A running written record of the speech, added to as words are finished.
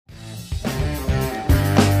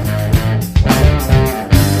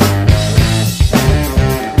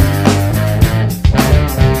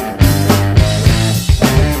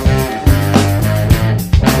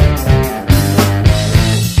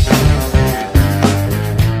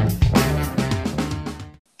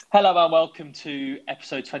Hello and welcome to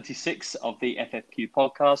episode 26 of the FFQ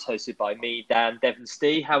Podcast, hosted by me, Dan, Dev and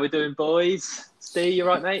Steve. How we doing, boys? Steve, you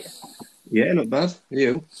right, mate? Yeah, not bad.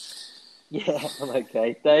 You? Yeah, I'm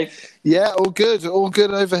okay. Dave? Yeah, all good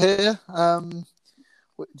over here.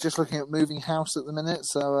 We're just looking at moving house at the minute,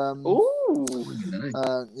 so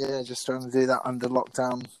Nice. just trying to do that under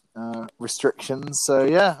lockdown restrictions. So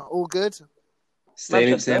yeah, all good. Staying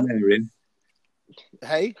in the same area?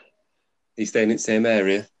 Hey, You staying in the same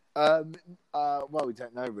area? well, we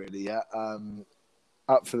don't know really yet.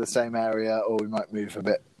 Up for the same area, or we might move a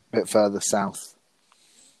bit further south.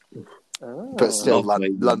 But still,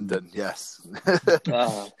 London, yes.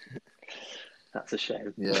 Oh, that's a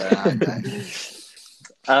shame. Yeah,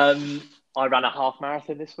 I know. I ran a half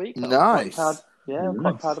marathon this week. Nice. I'm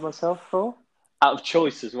quite proud of myself for. Out of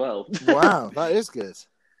choice as well. Wow, that is good.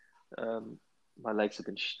 My legs have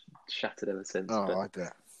been shattered ever since. Oh, but I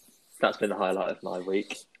bet. that's been the highlight of my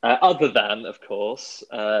week. Other than, of course,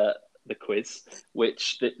 the quiz,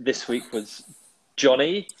 which this week was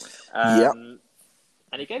Johnny. Yep.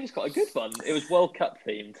 And he gave us quite a good one. It was World Cup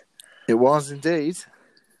themed. It was indeed.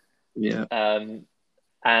 Yeah.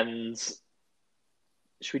 And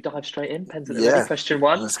should we dive straight in? Yeah. Question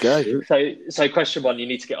one. Let's go. So question one, you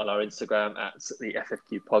need to get on our Instagram at the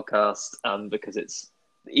FFQ Podcast because it's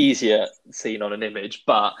easier seen on an image.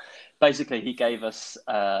 But basically, he gave us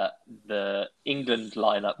the England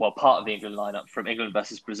lineup, well, part of the England lineup from England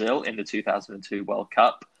versus Brazil in the 2002 World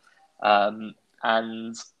Cup.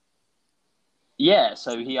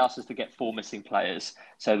 So he asked us to get 4 missing players.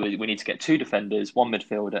 So we need to get 2 defenders, 1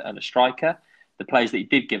 midfielder and a striker. The players that he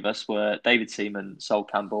did give us were David Seaman, Sol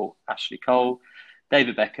Campbell, Ashley Cole,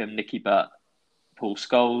 David Beckham, Nicky Butt, Paul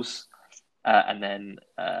Scholes, and then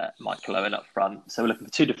Michael Owen up front. So we're looking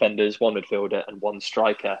for 2 defenders, 1 midfielder and 1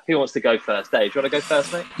 striker. Who wants to go first? Dave, do you want to go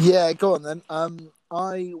first, mate? Yeah, go on then.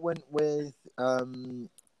 I went with who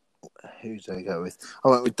did I go with? I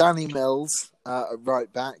went with Danny Mills at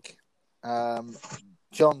right back,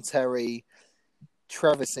 John Terry,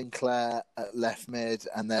 Trevor Sinclair at left mid,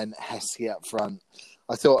 and then Heskey up front.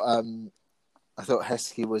 I thought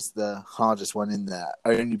Heskey was the hardest one in there,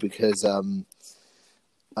 only because of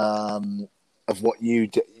what you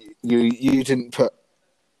did. You didn't put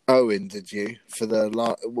Owen, did you? For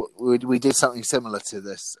we did something similar to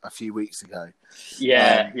this a few weeks ago.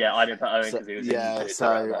 Yeah, I didn't put Owen because he was injured. So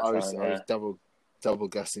I was double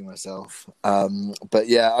guessing myself. But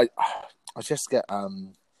yeah, I just get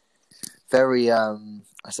very. I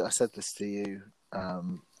said this to you,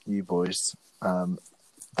 you boys,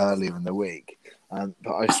 earlier in the week,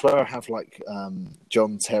 but I swear I have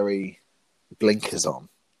John Terry blinkers on.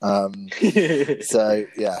 So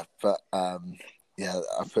yeah, but I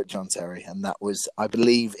put John Terry, and that was, I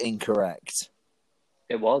believe, incorrect.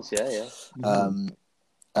 It was, yeah.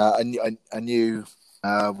 I knew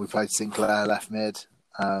we played Sinclair left mid.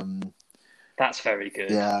 That's very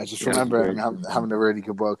good. Yeah, I just remember him having a really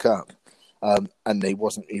good World Cup, and he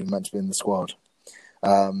wasn't even meant to be in the squad.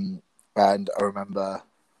 And I remember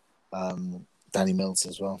Danny Mills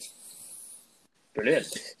as well. Brilliant.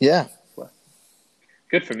 Yeah.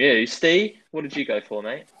 Good from you. Steve, what did you go for,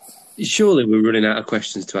 mate? Surely we're running out of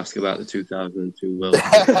questions to ask about the 2002 World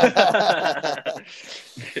Cup.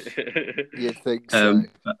 You'd think so.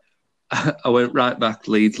 I went right back,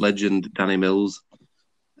 Leeds legend Danny Mills.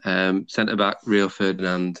 Centre back, Rio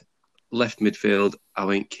Ferdinand. Left midfield, I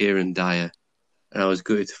went Kieran Dyer. And I was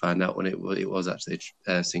gutted to find out when it was actually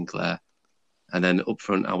Sinclair. And then up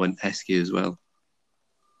front, I went Heskey as well.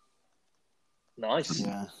 Nice.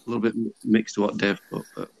 Yeah. A little bit mixed to what Dev put,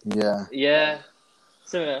 but yeah.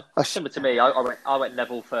 Similar to me. I went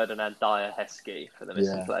Neville, Ferdinand, Dyer, Heskey for the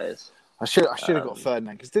missing players. I should have got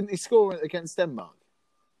Ferdinand, because didn't he score against Denmark?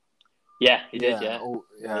 Yeah, he did. Yeah,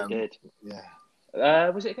 he did. Yeah.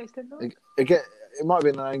 Was it against Denmark? It might have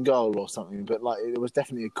been an own goal or something, but it was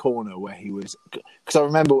definitely a corner where he was. Because I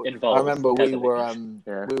remember we were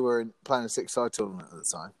playing a 6-side tournament at the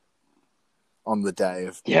time. On the day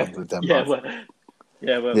of Denmark.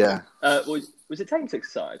 Was it Tame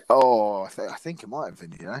 6-side? Oh, I think it might have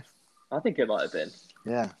been. I think it might have been.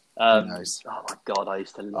 Yeah. Who knows? Oh my god, I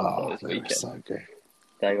used to love those weekends. So good.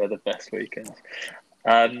 They were the best weekends. So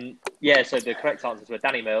the correct answers were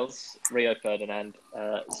Danny Mills, Rio Ferdinand,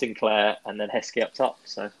 Sinclair, and then Heskey up top.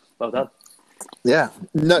 So well done. Yeah.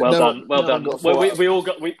 Well done. We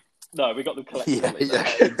got them collectively. Yeah,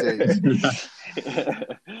 indeed.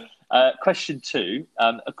 Question 2.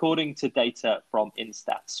 According to data from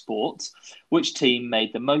Instat Sports, which team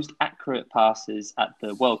made the most accurate passes at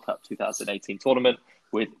the World Cup 2018 tournament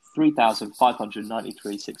with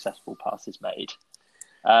 3,593 successful passes made?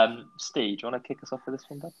 Steve, do you want to kick us off with this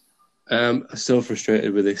one, bud? I'm so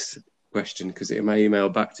frustrated with this question because in my email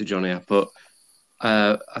back to Johnny, I put,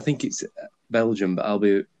 I think it's Belgium, but I'll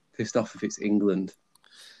be pissed off if it's England.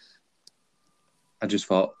 I just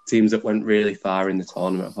thought teams that went really far in the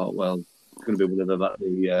tournament, I thought, well, it's going to be one of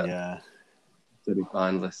the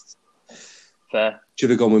semi-finalists. Fair.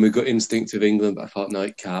 Should have gone with my gut instinct of England, but I thought, no,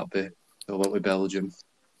 it can't be. So I went with Belgium.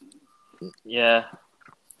 Yeah.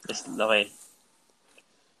 It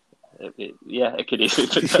could easily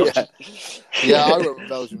be Belgium. Yeah, I went with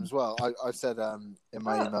Belgium as well. I said in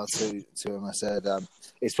my email to him, I said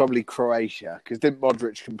it's probably Croatia because didn't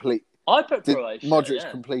Modric complete? I put Croatia. Modric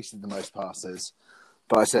completed the most passes,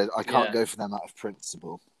 but I said I can't go for them out of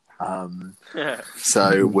principle.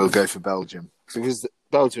 So we'll go for Belgium because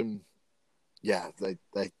Belgium, they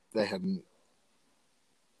hadn't,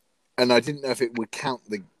 and I didn't know if it would count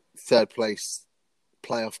the third place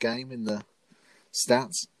playoff game in the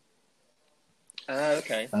stats.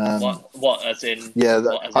 Okay. What? As in? Yeah,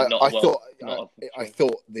 I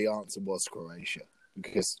thought the answer was Croatia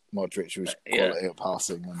because Modric was quality at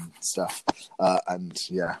passing and stuff, but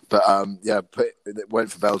it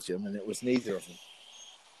went for Belgium and it was neither of them.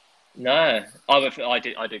 No, I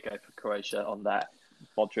did go for Croatia on that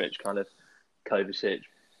Modric kind of Kovacic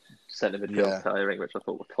centre midfield pairing, which I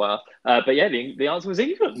thought was class. But yeah, the answer was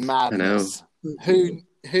England. Madness. Who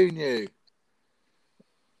knew?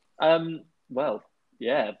 Well,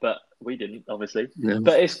 yeah, but we didn't, obviously. Yeah.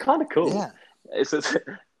 But it's kind of cool. Yeah.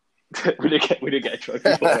 We didn't get a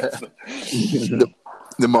trophy for it.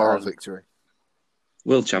 The moral victory.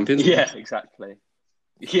 World champions. Yeah, exactly.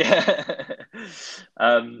 Yeah.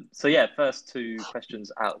 First two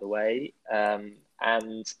questions out of the way, and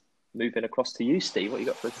moving across to you, Steve. What you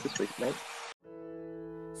got for us this week, mate?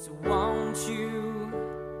 So won't you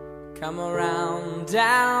come around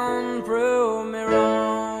down, prove me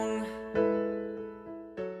wrong?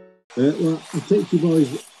 Well, I texted you boys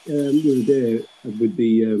the other day with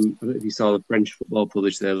the, I don't know if you saw the French football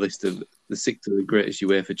published their list of the 6 of the greatest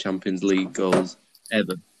UEFA Champions League goals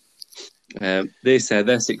ever. They said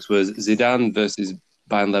their 6 was Zidane versus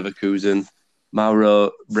Bayern Leverkusen,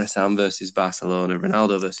 Mauro Bressan versus Barcelona,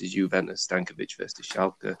 Ronaldo versus Juventus, Stankovic versus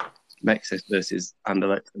Schalke, Mexes versus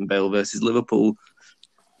Anderlecht, and Bale versus Liverpool.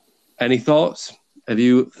 Any thoughts? Have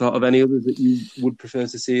you thought of any others that you would prefer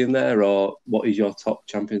to see in there, or what is your top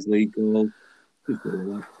Champions League goal?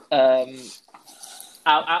 Out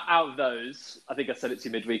of those, I think I said it to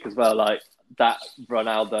you midweek as well, like that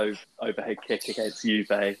Ronaldo overhead kick against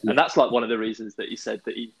Juve. And that's like one of the reasons that he said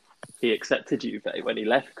that he accepted Juve when he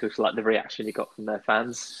left, because like the reaction he got from their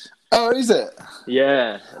fans. Oh, is it?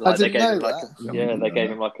 Yeah. Like, I didn't know that. They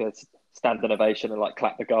gave him like a standing ovation and like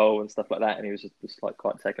clap the goal and stuff like that, and he was just like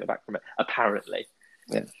quite taken aback from it, apparently.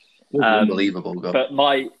 Yeah. Unbelievable goal. But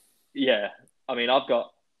I've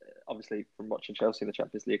got, obviously from watching Chelsea in the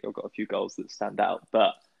Champions League, I've got a few goals that stand out,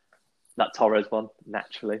 but that Torres one,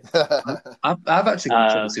 naturally. I've actually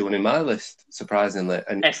got Chelsea one in my list, surprisingly.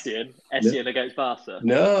 And Essien against Barca.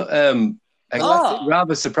 No,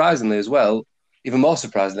 rather surprisingly as well, even more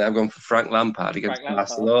surprisingly, I've gone for Frank Lampard against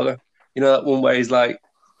Barcelona. You know that one where he's like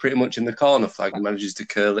pretty much in the corner flag and manages to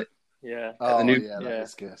curl it. Yeah. That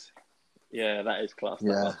is good. Yeah, that is class.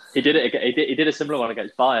 Yeah. He did it. He did a similar one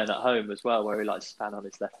against Bayern at home as well, where he like span on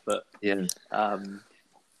his left foot. Yeah.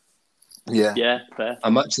 Yeah, fair.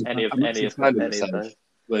 I'm actually any of those.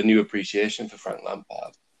 A new appreciation for Frank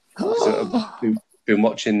Lampard. So I've been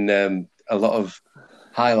watching a lot of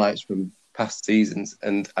highlights from past seasons,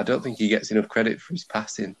 and I don't think he gets enough credit for his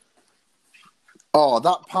passing. Oh,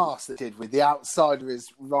 that pass that he did with the outside of his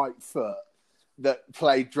right foot that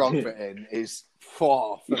played Drogba in is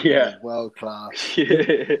world class.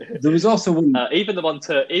 There was also one, even the one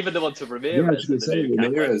to Ramirez.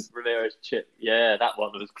 Ramirez chip. Yeah, that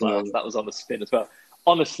one was class. That was on the spin as well.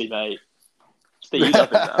 Honestly, mate, Steve, I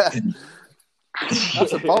think that.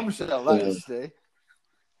 That's a bombshell, that is, Steve.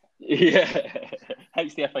 Yeah,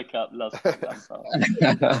 hates the FA Cup, loves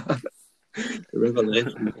Lampard.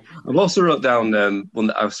 Revelation. I've also wrote down one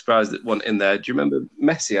that I was surprised that wasn't in there. Do you remember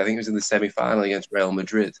Messi? I think it was in the semi-final against Real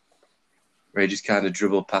Madrid, where he just kind of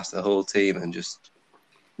dribbled past the whole team and just...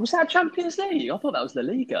 Was that Champions League? I thought that was La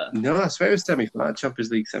Liga. No, I swear it was semi-final,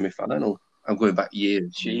 Champions League semi-final. I'm going back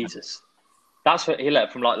years. Jesus. That's what he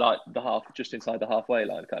let from like the half, just inside the halfway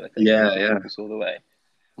line kind of thing. Yeah. All the way.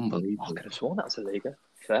 Unbelievable. I could have sworn that's a Liga.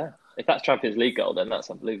 Fair. If that's Champions League goal, then that's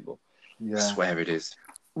unbelievable. Yeah. I swear it is.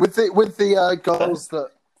 With the goals that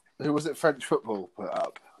who was it French football put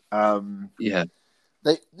up? They're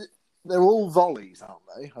all volleys, aren't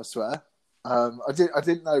they? I swear. I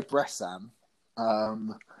didn't know Bressan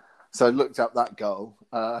So I looked up that goal.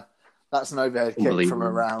 That's an overhead kick from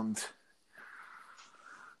around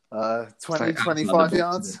 20, 25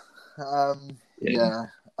 yards.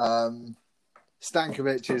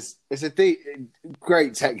 Stankovic is a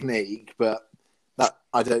great technique, but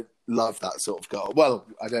I don't love that sort of goal. Well,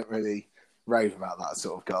 I don't really rave about that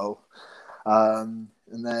sort of goal. And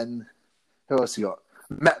then who else you got?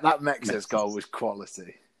 That Mexes goal was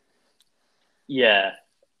quality. Yeah.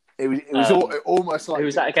 It was almost like... Who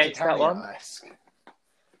was that against that one?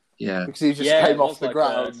 Yeah. Because he just came off the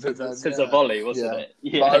ground. Since a volley, wasn't it?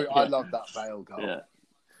 Yeah. I love that Bale goal. Yeah.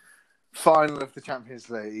 Final of the Champions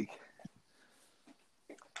League.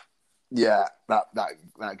 Yeah,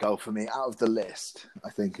 that goal for me, out of the list, I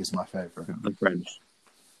think is my favourite. The French.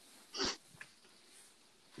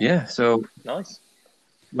 Yeah, so... Nice.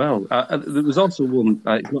 Well, there was also one,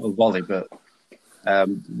 it's not a volley, but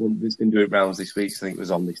one that's been doing rounds this week. I think it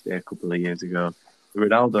was on this day a couple of years ago. The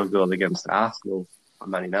Ronaldo goal against Arsenal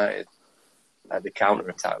and Man United. The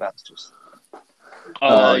counter-attack, that's just...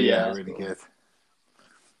 Oh, yeah, really good.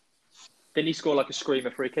 Didn't he score like a screamer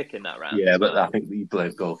free kick in that round? Yeah, but I think we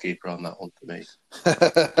blame goalkeeper on that one for me.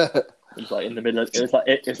 It was like in the middle.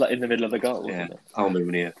 It was like in the middle of the goal. Yeah, Wasn't it?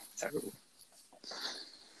 Almunia, terrible.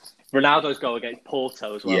 Ronaldo's goal against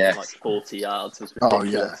Porto as well, Yes. from like 40 yards, was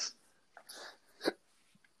ridiculous. Oh yeah,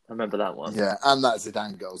 I remember that one. yeah, and that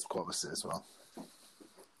Zidane goal's quality as well.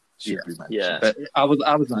 Should be mentioned. Yeah. But I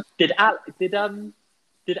was like, Did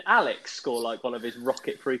Alex score like one of his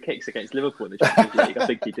rocket free kicks against Liverpool in the Champions League? I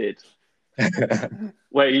think he did.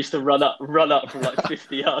 Where he used to run up from like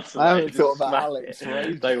 50 yards. I haven't thought about Alex.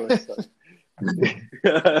 Right? They were so...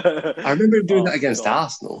 I remember him doing that against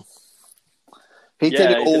Arsenal. He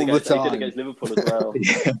did it all the time. He did against Liverpool as well.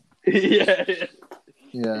 Yeah.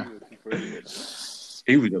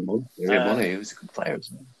 He was a monster. He was a good player as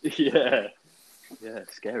well. Yeah,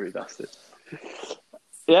 scary bastard.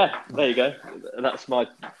 Yeah, there you go. That's my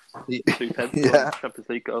 2 pence on Champions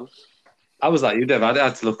League goals. I was like you, Dev. I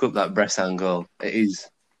had to look up that Bressan goal. It is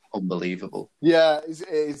unbelievable. Yeah, it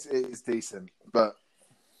is decent, but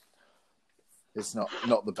it's not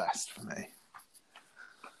the best for me.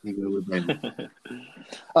 You go with him.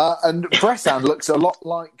 And Bressan looks a lot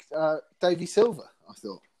like Davy Silva, I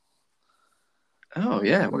thought. Oh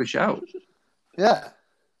yeah, what a shout! Yeah.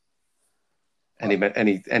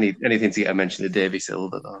 Anything to get a mention of Davy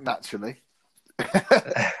Silva, though. Naturally.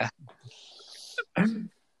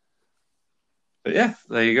 But yeah,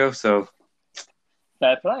 there you go. So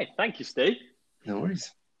Fair play. Thank you, Steve. no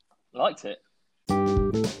worries. Liked it.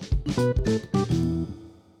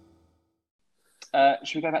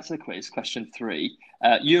 Should we go back to the quiz? Question 3.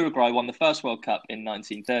 Uruguay won the first World Cup in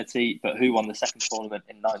 1930, but who won the second tournament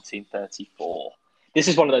in 1934? This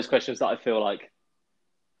is one of those questions that I feel like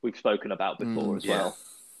we've spoken about before as well.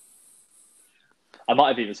 I might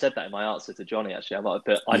have even said that in my answer to Johnny, actually.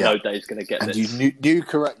 I know Dave's going to get this. You knew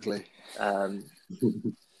correctly.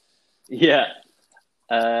 Yeah.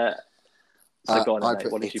 So go on,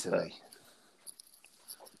 mate. What did Italy. you put?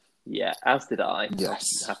 Yeah, as did I.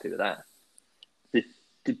 Yes. I'm happy with that.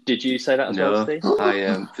 Did you say that as well, Steve?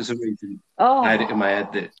 I for some reason I had it in my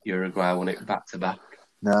head that Uruguay won it back to back.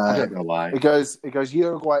 No, I don't know why. It goes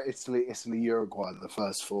Uruguay, Italy, Uruguay, the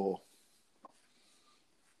first 4.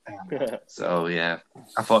 So yeah,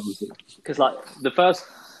 I thought it was because like the first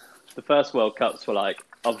World Cups were like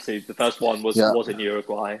obviously the first one was in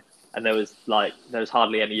Uruguay, and there was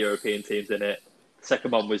hardly any European teams in it. The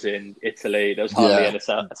second one was in Italy. There was hardly any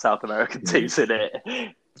South American teams in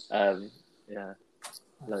it.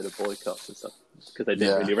 Load of boycotts and stuff because they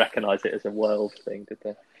didn't really recognise it as a world thing, did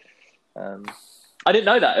they? I didn't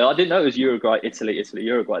know that. I didn't know it was Uruguay, Italy,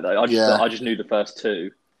 Uruguay though. I just knew the first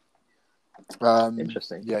 2.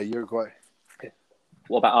 Interesting. Yeah, Uruguay.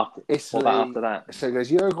 What about after? Italy, what about after that? So it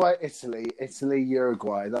goes Uruguay, Italy,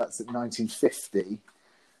 Uruguay. That's at 1950.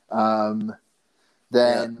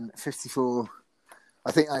 Then 54.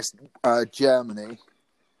 I think that's Germany.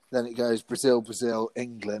 Then it goes Brazil,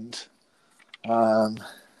 England.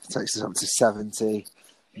 Takes us up to 70.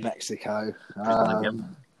 Mexico.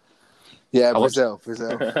 Brazil.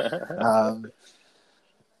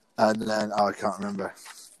 And then I can't remember.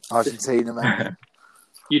 Argentina, man.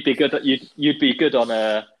 You'd be good on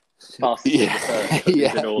a fast. Yeah.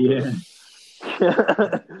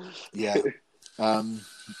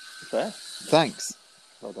 Fair. Thanks.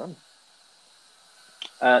 Well done.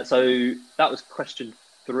 So that was question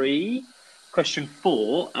 3. Question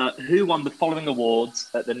 4. Who won the following awards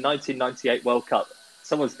at the 1998 World Cup?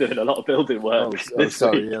 Someone's doing a lot of building work.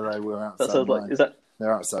 Sorry, yeah, they were outside. That sounds like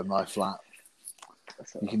they're outside my flat.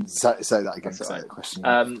 You can say that again. Say the question.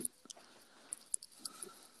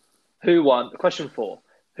 Who won? Question 4.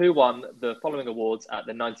 Who won the following awards at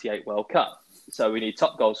the '98 World Cup? So we need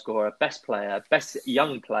top goal scorer, best player, best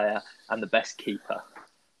young player, and the best keeper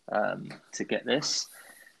to get this.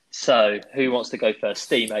 So who wants to go first?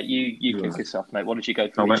 Steve, mate, you kick us off, mate. What did you go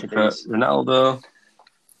for each of these? Ronaldo,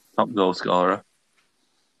 top goal scorer.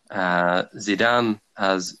 Zidane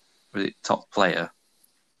as top player.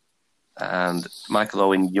 And Michael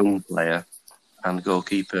Owen, young player. And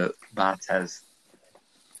goalkeeper Barthez.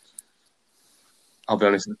 I'll be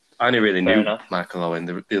honest, I only really knew Michael Owen.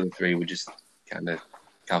 The other three were just kind of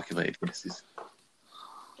calculated guesses.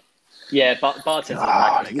 Yeah, Barthez.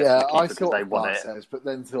 I thought Barthez, but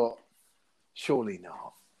then thought, surely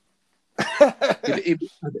not. I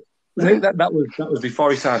think that was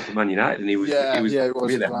before he signed for Man United, and he was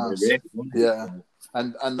really class. Yeah,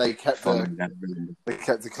 and they kept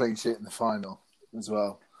the clean sheet in the final as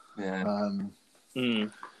well. Yeah.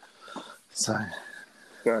 So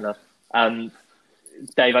fair enough.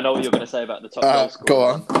 Dave, I know what you're going to say about the top goal scorer. Go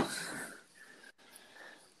on.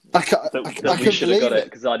 I couldn't should have got it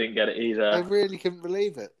because I didn't get it either. I really couldn't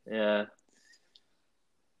believe it. Yeah.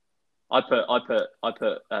 I put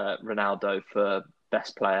Ronaldo for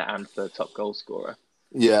best player and for top goal scorer.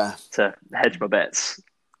 Yeah. To hedge my bets.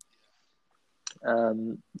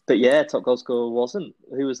 But yeah, top goal scorer wasn't.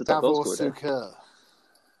 Who was the top goal scorer? Suker.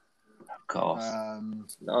 Of course.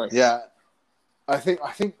 Nice. Yeah. I think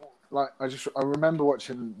like I remember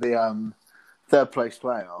watching the third place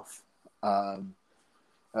playoff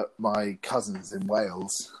at my cousin's in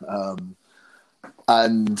Wales.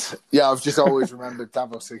 And yeah, I've just always remembered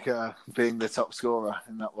Davor Suker being the top scorer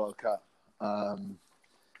in that World Cup. Yeah,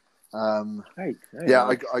 and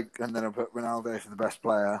then I put Ronaldo for the best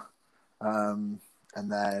player, and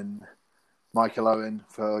then Michael Owen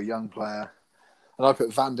for young player, and I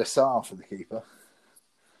put Van der Sar for the keeper.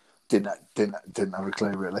 Didn't have a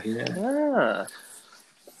clue really. Yeah.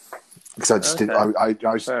 Because I just did. I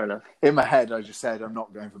fair enough. In my head, I just said I'm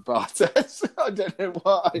not going for Bartes. I don't know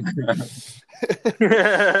why.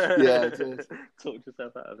 Yeah, it is. Talked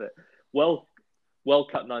yourself out of it. Well, World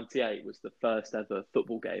Cup '98 was the first ever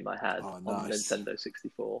football game I had on Nintendo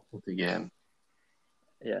 64. What a game!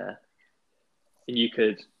 Yeah, and you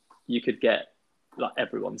could get like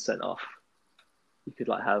everyone sent off. You could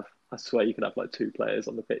like have. I swear you could have like 2 players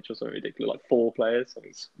on the pitch or something ridiculous, like 4 players,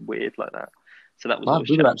 something weird like that. So that was my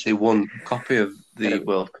brother actually won a copy of the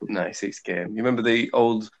World Cup '96 game. You remember the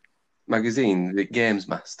old magazine, the Games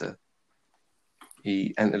Master?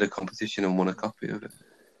 He entered a competition and won a copy of it.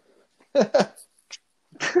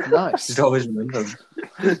 Nice. Just always remember.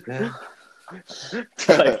 Yeah.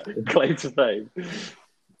 Claim to fame.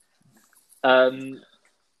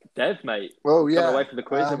 Dev, mate. Well, yeah. Coming away from the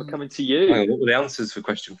quiz, and we're coming to you. What were the answers for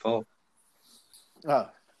question 4? Oh,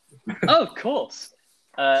 of course.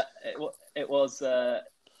 It was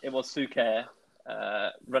Suker,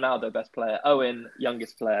 Ronaldo best player, Owen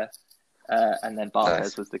youngest player, and then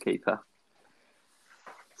Barthez was the keeper.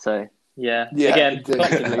 So yeah. Again,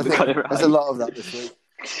 collectively we got it right. There's a lot of that this week.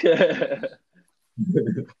 Yeah.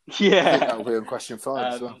 I think that'll be on question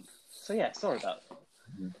 5 as well. So yeah, sorry about that.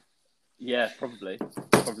 Yeah, probably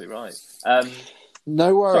right.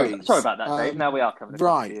 No worries. Sorry about that, Dave. Now we are coming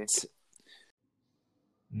across to you.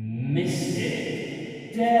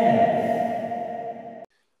 Mystic Death.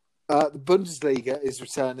 The Bundesliga is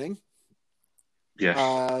returning.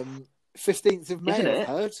 Yeah. 15th of May, Isn't it?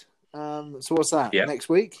 I heard. So what's that? Yeah. Next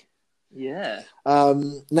week? Yeah. A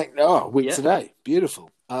week today.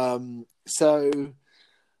 Beautiful. So,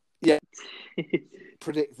 yeah.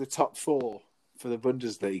 Predict the top 4 for the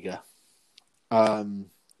Bundesliga.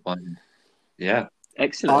 Yeah.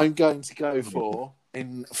 Excellent. I'm going to go for,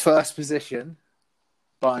 in first position,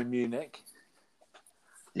 Bayern Munich.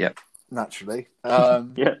 Yep. Naturally. Yeah.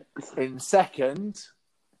 In second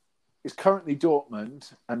is currently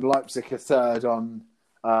Dortmund, and Leipzig are third on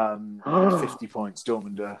 50 points.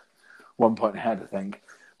 Dortmund are 1 point ahead, I think.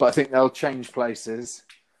 But I think they'll change places.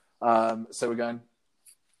 So we're going...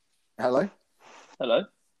 Hello?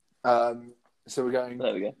 So we're going...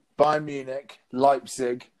 There we go. Bayern Munich,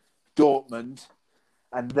 Leipzig, Dortmund,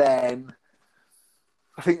 and then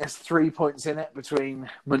I think there's 3 points in it between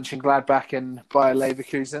Mönchengladbach and Bayer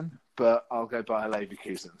Leverkusen, but I'll go Bayer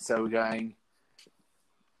Leverkusen. So we're going...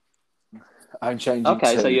 I'm changing 2.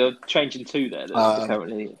 Okay, so you're changing 2 there.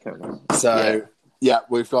 Currently. So, yeah,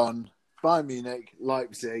 we've gone Bayern Munich,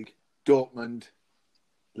 Leipzig, Dortmund,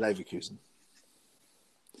 Leverkusen.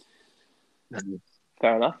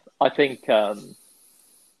 Fair enough. I think...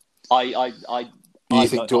 You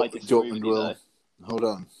think Dortmund will... Hold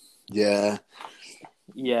on. Yeah.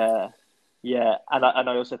 Yeah. Yeah, and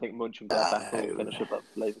I also think Mönchengladbach will finish above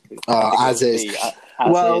Leverkusen. As is.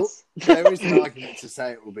 As is. There is an argument to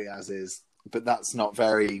say it will be as is, but that's not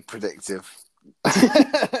very predictive.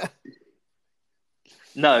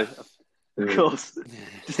 No, of course.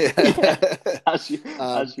 As you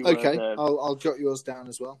okay, were, I'll jot yours down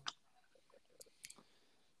as well.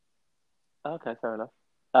 Okay, fair enough.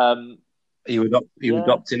 Are you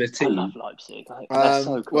adopting a I team? love Leipzig. They're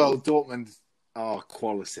so cool. Well, Dortmund are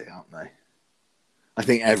quality, aren't they? I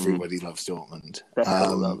think everybody loves Dortmund. They're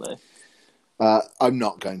cool, aren't they? I'm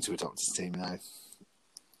not going to adopt a team now.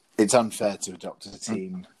 It's unfair to adopt a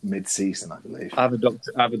team mid-season, I believe. I've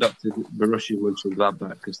adopted Borussia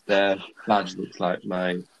Mönchengladbach because their badge looks like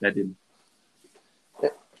my bedding.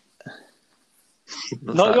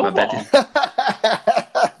 Not your bedding.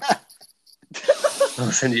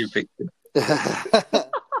 I'll send you a picture.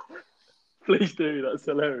 Please do. That's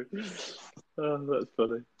hilarious. Oh, that's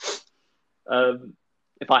funny.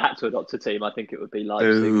 If I had to adopt a team, I think it would be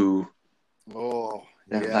Leipzig. Ooh. Oh,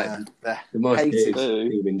 yeah. Like, the most hated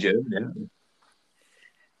team in Germany.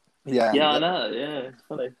 Yeah. Yeah, I know. Yeah, it's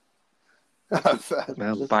funny. Well,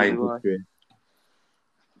 Bayern history.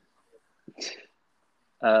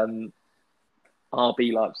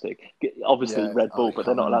 RB Leipzig. Obviously Red Bull, but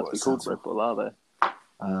they're not allowed to be called Red Bull, are they?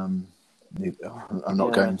 I'm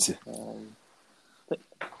not going to.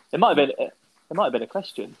 It might have been a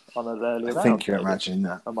question on an earlier round. I think you're imagining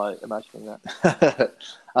that. Am I imagining that?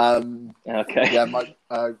 Okay. Yeah,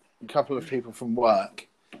 a couple of people from work,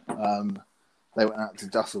 they went out to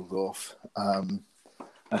Dusseldorf. I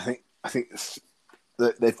think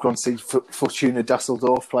that they've gone to see Fortuna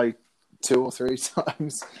Dusseldorf play 2 or 3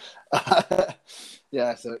 times.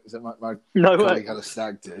 Yeah, so my colleague had a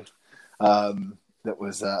stag do. That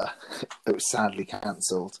was sadly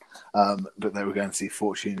cancelled, but they were going to see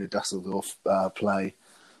Fortuna Dusseldorf play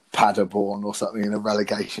Paderborn or something in a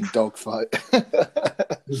relegation dogfight.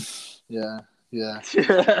 yeah.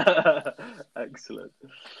 Excellent.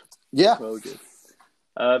 Yeah. Well, good.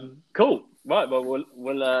 Cool. Right. Well,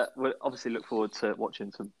 we'll obviously look forward to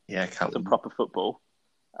watching some proper football.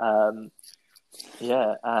 And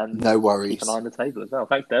no worries. Keep an eye on the table as well.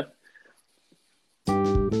 Thanks, Dev.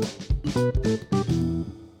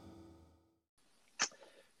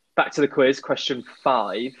 Back to the quiz, question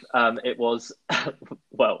 5. It was,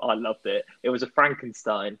 well, I loved it. It was a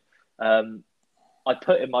Frankenstein. I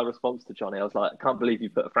put in my response to Johnny, I was like, I can't believe you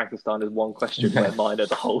put a Frankenstein as one question where mine are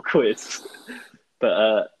the whole quiz.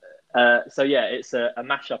 But so yeah, it's a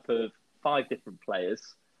mashup of 5 different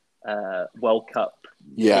players, World Cup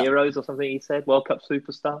heroes or something he said, World Cup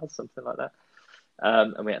superstars, something like that.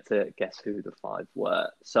 And we had to guess who the 5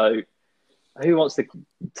 were. So who wants to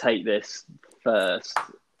take this first?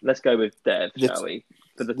 Let's go with Dev, shall we?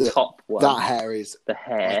 For the top one. That hair is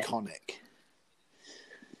iconic.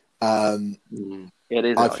 It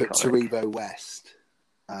is. I put Taribo West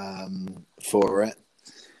for it.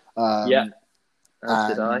 Yeah, as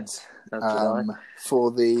did I.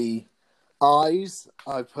 For the eyes,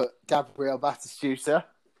 I put Gabriel Batistuta.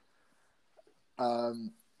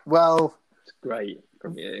 Well, it's great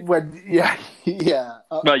from you. Yeah.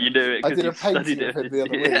 Well, you knew it. I did a painting of him the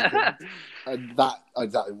other week, and that I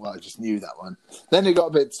just knew that one. Then it got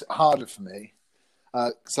a bit harder for me.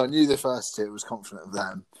 So I knew the first 2, was confident of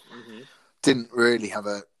them. Mm-hmm. Didn't really have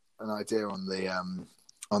an idea on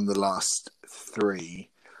the last 3.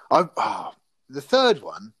 The third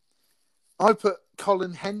one, I put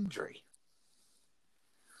Colin Hendry.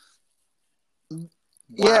 Wow,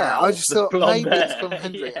 yeah, I just thought maybe it's Colin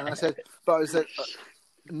Hendry, and I said, but I was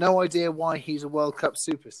no idea why he's a World Cup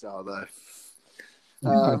superstar though.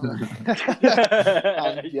 And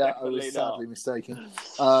yeah, I was sadly mistaken.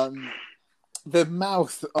 The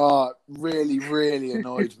mouth really, really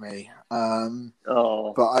annoyed me.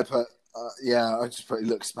 But I put, I just put he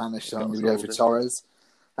looks Spanish, so I'm going to go for Torres,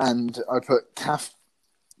 and I put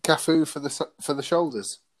Cafu for the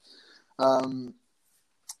shoulders.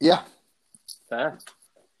 Yeah, fair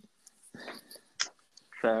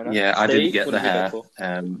enough. Yeah, I didn't get the hair,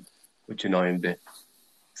 which annoyed me.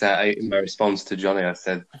 So in my response to Johnny, I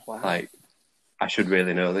said, I should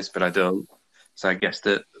really know this, but I don't. So I guessed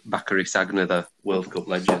that Bakary Sagna, the World Cup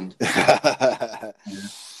legend. For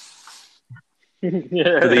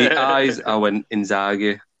the eyes, I went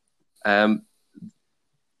Inzaghi.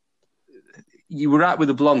 You were right with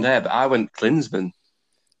the blonde hair, but I went Klinsmann.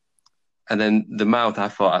 And then the mouth, I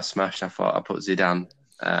thought I smashed. I thought I put Zidane.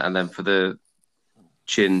 And then for the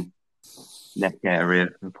chin, neck area,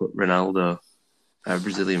 I put Ronaldo.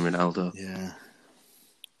 Brazilian Ronaldo.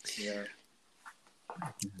 Yeah,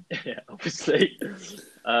 obviously.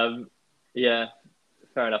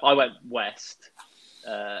 fair enough. I went West,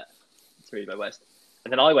 Three-Way West.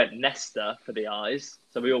 And then I went Nesta for the eyes.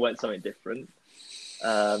 So we all went something different.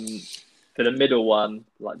 For the middle one,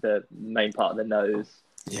 like the main part of the nose,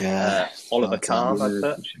 Oliver Kahn, I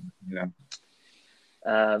put. Yeah.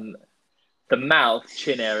 The mouth,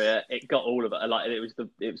 chin area, it got all of it. Like it was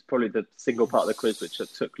probably the single part of the quiz which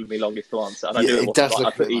took me longest to answer. And I knew it wasn't.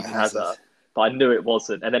 Like, I put Eden Hazard, but I knew it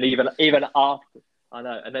wasn't. And then even after, I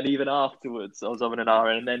know. And then even afterwards, I was having an hour,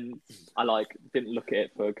 and then I didn't look at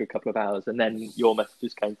it for a good couple of hours. And then your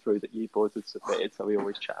messages came through that you boys had submitted, so we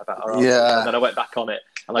always chat about our answers. Yeah. And then I went back on it,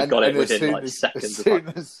 and I got it within seconds.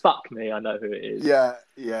 Fuck me, I know who it is. Yeah.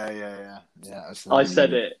 I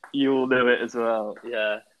said it. You all knew it as well.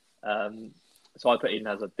 Yeah. So I put Eden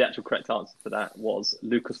Hazard. The actual correct answer for that was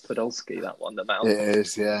Lucas Podolski. That one, the mouth. It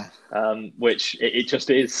is, yeah. Which it just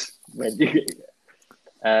is when you.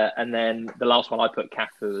 And then the last one I put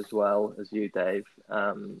Cafu as well as you, Dave.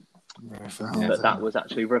 But that was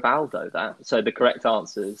actually Rivaldo. That so the correct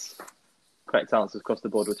answers across the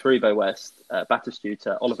board were Taribo West,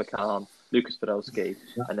 Batistuta, Oliver Kahn, Lucas Podolski,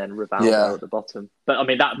 and then Rivaldo at the bottom. But I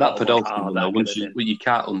mean that Podolski one, you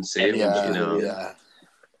can't unsee it. Yeah.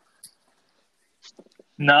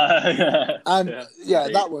 No, and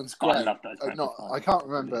that one's great. I love those. I can't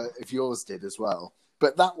remember if yours did as well,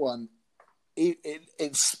 but that one.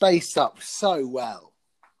 It's spaced up so well.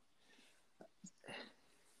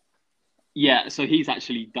 Yeah, so he's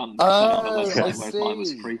actually done on the website, whereas mine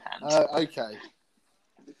was freehand. Okay.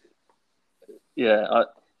 Yeah,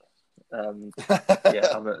 I'm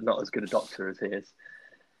not as good a doctor as he is.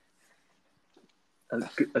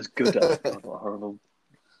 As good as God, what a horrible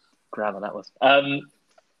grammar that was.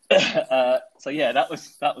 So yeah, that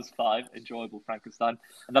was 5. Enjoyable Frankenstein.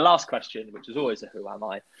 And the last question, which is always a who am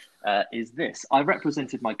I, is this. I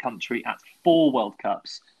represented my country at 4 World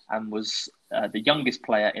Cups and was the youngest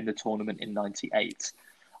player in the tournament in 98.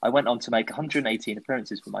 I went on to make 118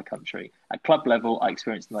 appearances for my country. At club level, I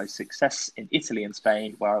experienced the most success in Italy and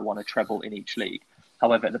Spain, where I won a treble in each league.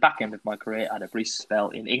 However, at the back end of my career, I had a brief spell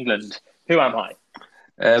in England. Who am I?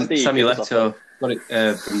 Samuel Eto'o. Got it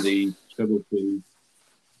from the treble team.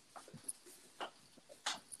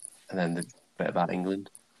 And then the bit about England.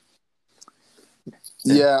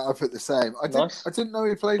 Yeah, I put the same. I didn't know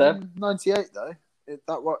he played in 98 though.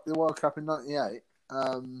 The World Cup in 98.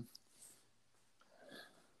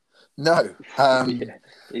 No.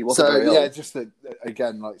 He wasn't very old. Just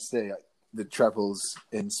again, like Steve, the trebles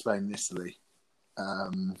in Spain and Italy.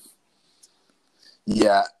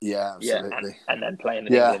 Absolutely. And then playing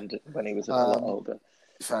in England when he was a lot older.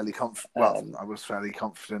 Fairly confident. Well, I was fairly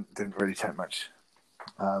confident. Didn't really take much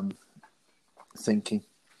thinking.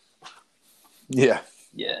 Yeah,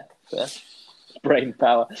 fair. Brain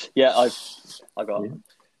power. Yeah, I got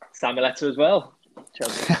Samuel Eto'o as well,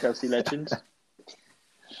 Chelsea legend.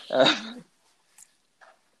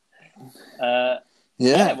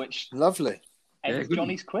 Which lovely. Ends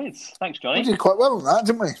Johnny's quiz. Thanks, Johnny. We did quite well on that,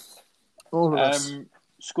 didn't we? All of us.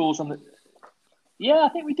 Scores on the. Yeah, I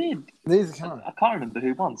think we did. Neither can I. I can't remember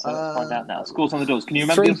who won, so let's find out now. Scores on the doors. Can you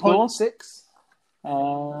remember your scores? 3.6.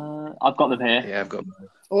 I've got them here. Yeah, I've got them.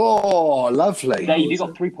 Oh, lovely. Dave, you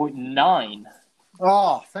got 3.9.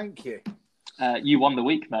 Oh, thank you. You won the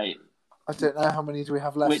week, mate. I don't know how many do we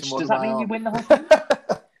have left. Which does that mean you win the whole thing?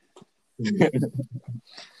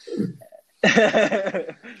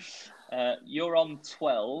 You're on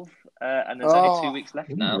 12, and there's only 2 weeks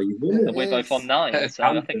left now. And we're both on 9, so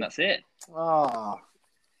I think that's it. Oh.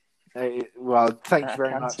 Well, thank you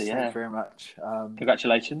very much. Yeah. Thank you very much.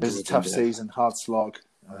 Congratulations. It was a tough season, hard slog.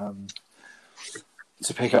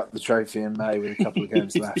 To pick up the trophy in May with a couple of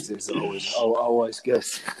games left is always good.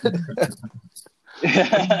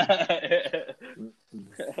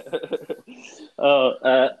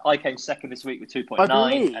 I came second this week with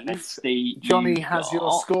 2.9, and then Steve. Johnny has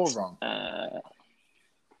your score wrong.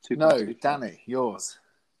 No, Danny, yours.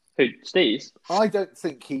 Who? Steve's? I don't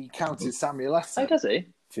think he counted Samuel Eto'o. Oh, does he?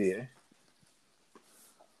 For you.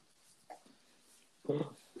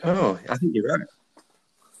 Oh, I think you're right.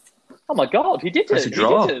 Oh my God, he didn't. That's a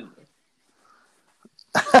draw. He didn't.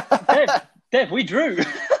 Dev, we drew.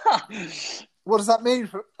 What does that mean?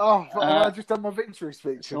 I've just done my victory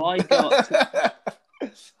speech. So I got.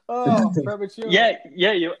 Premature. Yeah,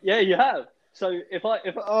 you have. So if I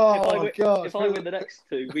win the next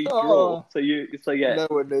 2, we draw. So yeah. No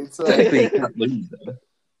one needs to. Technically, you can't lose though.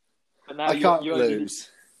 But now I can't lose.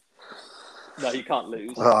 No, you can't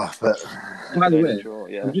lose. But by the way, draw,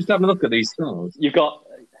 I'm just having a look at these scores. You've got.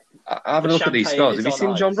 Having a look at these scores. Have you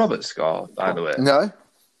seen John Roberts' score? By the way, no.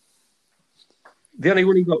 The only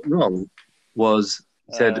one he got wrong was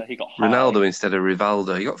Said he got high. Ronaldo instead of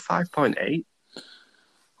Rivaldo. He got 5.8.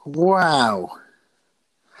 Wow.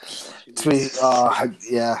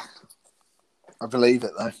 Yeah. I believe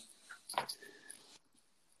it, though.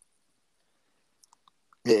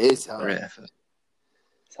 It is high. Great effort.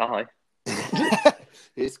 It's high.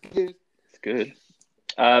 It's good. It's good.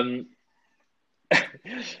 So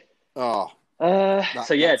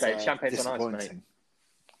yeah, Dave, champagne's on ice,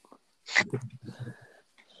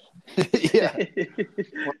 mate. Yeah.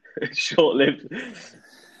 Short-lived.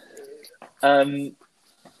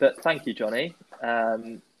 But thank you, Johnny.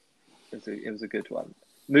 It was a good one.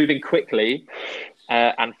 Moving quickly,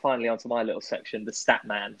 and finally onto my little section, the stat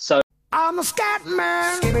man. So I'm a scat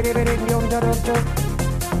man.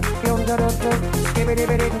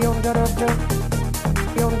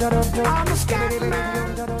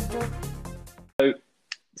 So,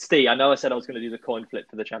 Steve, I know I said I was going to do the coin flip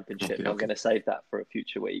for the championship. Okay. I'm going to save that for a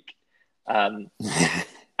future week. And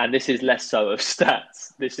this is less so of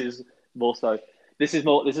stats. This is more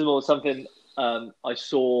something I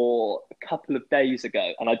saw a couple of days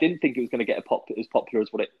ago, and I didn't think it was going to get as popular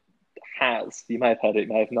as what it has. You may have heard it,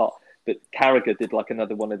 may have not. But Carragher did like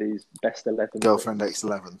another one of these best 11. Girlfriend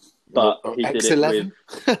X11. But he did X11?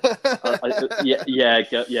 It with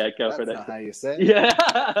girlfriend. That's not how you say it.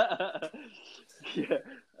 Yeah.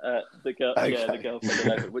 The girlfriend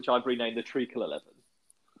 11, which I've renamed the Treacle 11.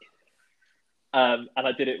 And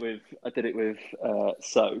I did it with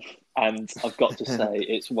Soph, and I've got to say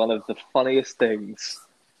it's one of the funniest things.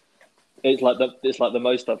 It's like the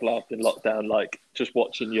most I've laughed in lockdown, like just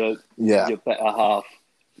watching your better half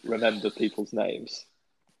remember people's names.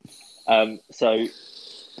 So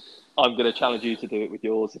I'm going to challenge you to do it with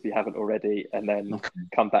yours if you haven't already, and then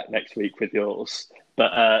come back next week with yours.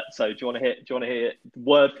 But so do you want to hear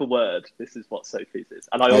word for word? This is what Sophie's is,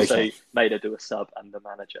 and I also made her do a sub and the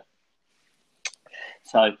manager.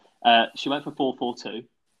 So she went for 4-4-2.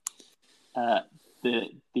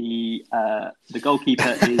 The goalkeeper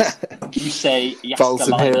is Yusei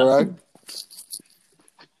Bolton Yaskalina. Hero.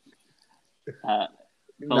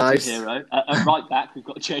 Nice. Hero. Right back, we've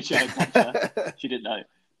got JJ Okocha. She didn't know.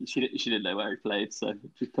 She didn't know where he played, so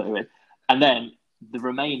just put her in. And then the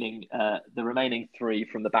remaining three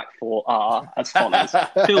from the back four are as follows: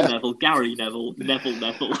 Phil Neville, Gary Neville, Neville.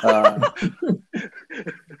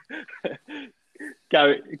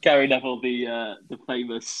 Gary Neville, the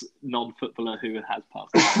famous non-footballer who has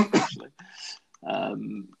passed away, actually,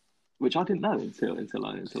 which I didn't know until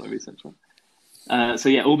I researched that. So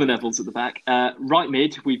yeah, all the Nevilles at the back. Right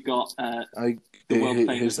mid, we've got the world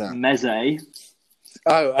famous Meze.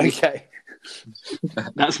 Oh, okay.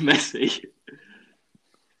 That's Messi.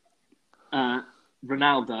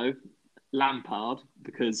 Ronaldo, Lampard,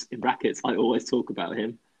 because in brackets I always talk about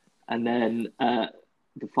him, and then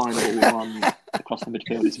the final one across the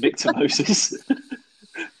midfield is Victor Moses,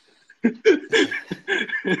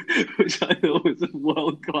 which I thought was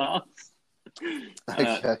world class.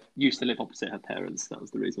 Used to live opposite her parents. That was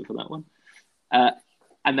the reason for that one.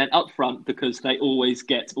 And then up front, because they always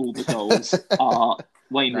get all the goals, are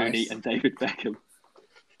Wayne Rooney and David Beckham.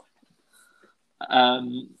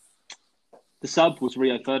 The sub was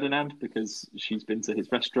Rio Ferdinand because she's been to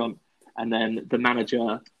his restaurant. And then the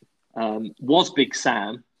manager was Big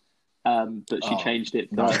Sam, but she changed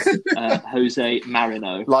it for Jose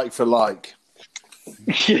Marino. Like for like.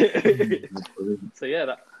 So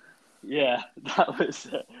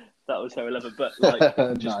that was her 11. But like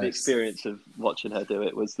just the experience of watching her do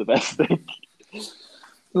it was the best thing.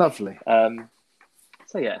 Lovely.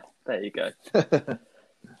 So yeah, there you go. A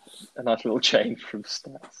nice little change from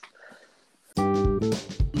stats.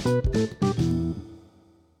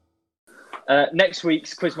 Next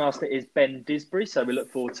week's quizmaster is Ben Disbury, so we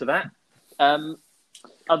look forward to that.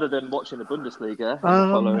 Other than watching the Bundesliga in the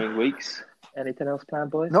following weeks, anything else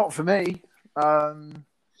planned, boys? Not for me.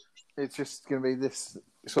 It's just going to be this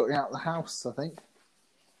sorting out the house, I think.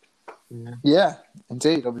 Yeah,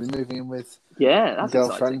 indeed. I'll be moving in with that's a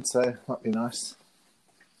girlfriend, exciting. so that'd be nice.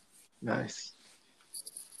 Nice.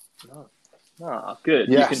 Good.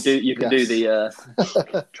 Yes. You can do the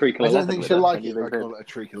treacle 11. I don't think she'll like it if I call it a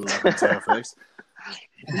treacle 11 to her face.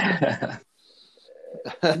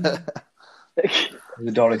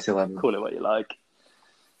 The Doris 11. Call it what you like.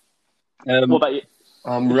 What about you?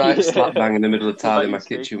 I'm right slap bang in the middle of tiling my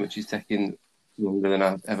kitchen, which is taking longer than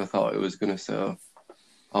I ever thought it was going to. So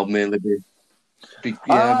I'll mainly be grouting.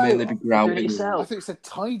 I thought you said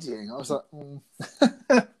tidying. I was like,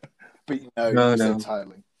 but you said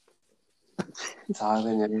tiling.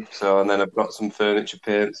 Tiling, yeah. So, and then I've got some furniture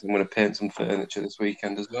paints. I'm going to paint some furniture this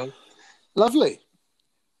weekend as well. Lovely.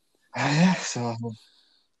 Yeah, so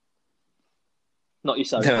Not your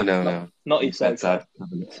sofa. No. Not your sofa.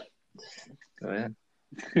 Oh, yeah.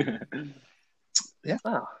 Yeah.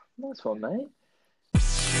 Oh, nice one, mate.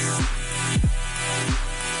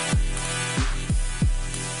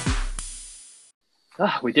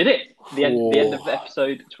 We did it. The end of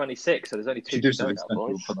episode 26. So there's only 2 to go now,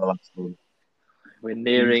 boys. For the last one. We're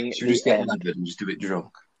nearing Should we just the get end. 11 and just do it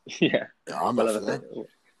drunk? Yeah. I'm up for that.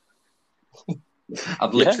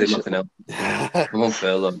 I've literally nothing else. I'm on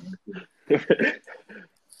furlough.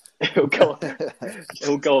 It'll go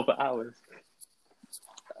on for hours.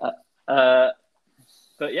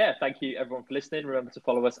 But yeah, thank you everyone for listening. Remember to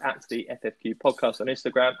follow us at the FFQ Podcast on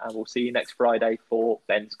Instagram, and we'll see you next Friday for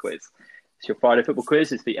Ben's quiz. It's your Friday football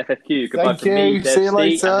quiz. It's the FFQ. Goodbye Thank from me, you. Dev, See you Steve,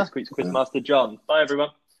 later. and this week's quizmaster, John. Bye, everyone.